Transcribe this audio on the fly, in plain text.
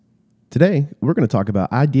Today, we're going to talk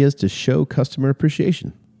about ideas to show customer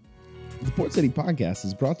appreciation. The Port City Podcast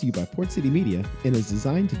is brought to you by Port City Media and is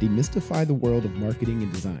designed to demystify the world of marketing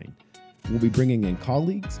and design. We'll be bringing in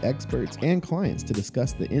colleagues, experts, and clients to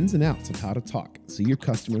discuss the ins and outs of how to talk so your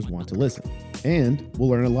customers want to listen. And we'll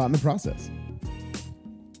learn a lot in the process.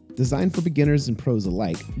 Designed for beginners and pros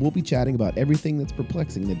alike, we'll be chatting about everything that's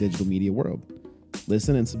perplexing the digital media world.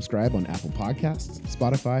 Listen and subscribe on Apple Podcasts,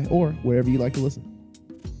 Spotify, or wherever you like to listen.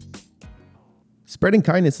 Spreading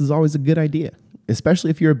kindness is always a good idea,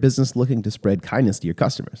 especially if you're a business looking to spread kindness to your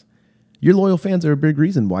customers. Your loyal fans are a big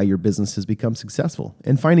reason why your business has become successful,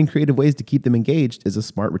 and finding creative ways to keep them engaged is a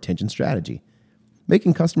smart retention strategy.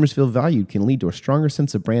 Making customers feel valued can lead to a stronger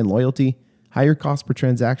sense of brand loyalty, higher cost per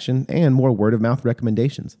transaction, and more word-of-mouth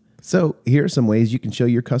recommendations. So, here are some ways you can show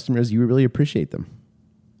your customers you really appreciate them.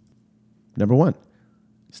 Number 1,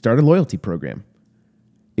 start a loyalty program.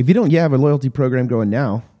 If you don't yet have a loyalty program going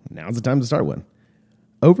now's the time to start one.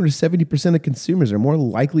 Over 70% of consumers are more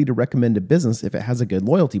likely to recommend a business if it has a good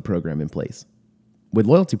loyalty program in place. With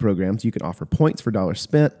loyalty programs, you can offer points for dollars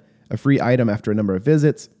spent, a free item after a number of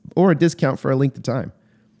visits, or a discount for a length of time.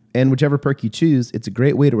 And whichever perk you choose, it's a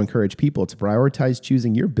great way to encourage people to prioritize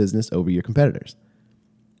choosing your business over your competitors.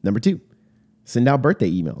 Number 2, send out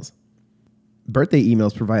birthday emails. Birthday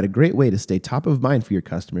emails provide a great way to stay top of mind for your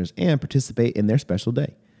customers and participate in their special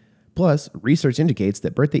day. Plus, research indicates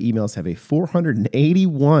that birthday emails have a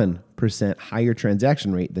 481% higher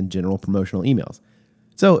transaction rate than general promotional emails.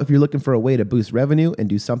 So if you're looking for a way to boost revenue and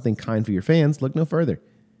do something kind for your fans, look no further.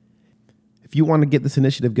 If you want to get this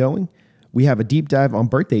initiative going, we have a deep dive on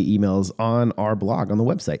birthday emails on our blog on the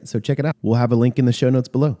website, so check it out. We'll have a link in the show notes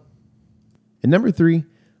below. And number 3,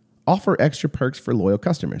 offer extra perks for loyal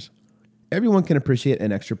customers. Everyone can appreciate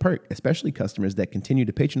an extra perk, especially customers that continue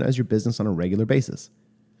to patronize your business on a regular basis.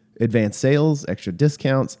 Advanced sales, extra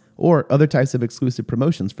discounts, or other types of exclusive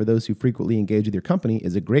promotions for those who frequently engage with your company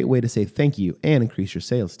is a great way to say thank you and increase your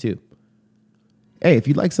sales too. Hey, if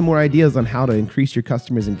you'd like some more ideas on how to increase your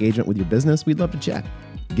customers' engagement with your business, we'd love to chat.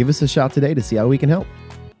 Give us a shout today to see how we can help.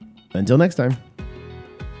 Until next time.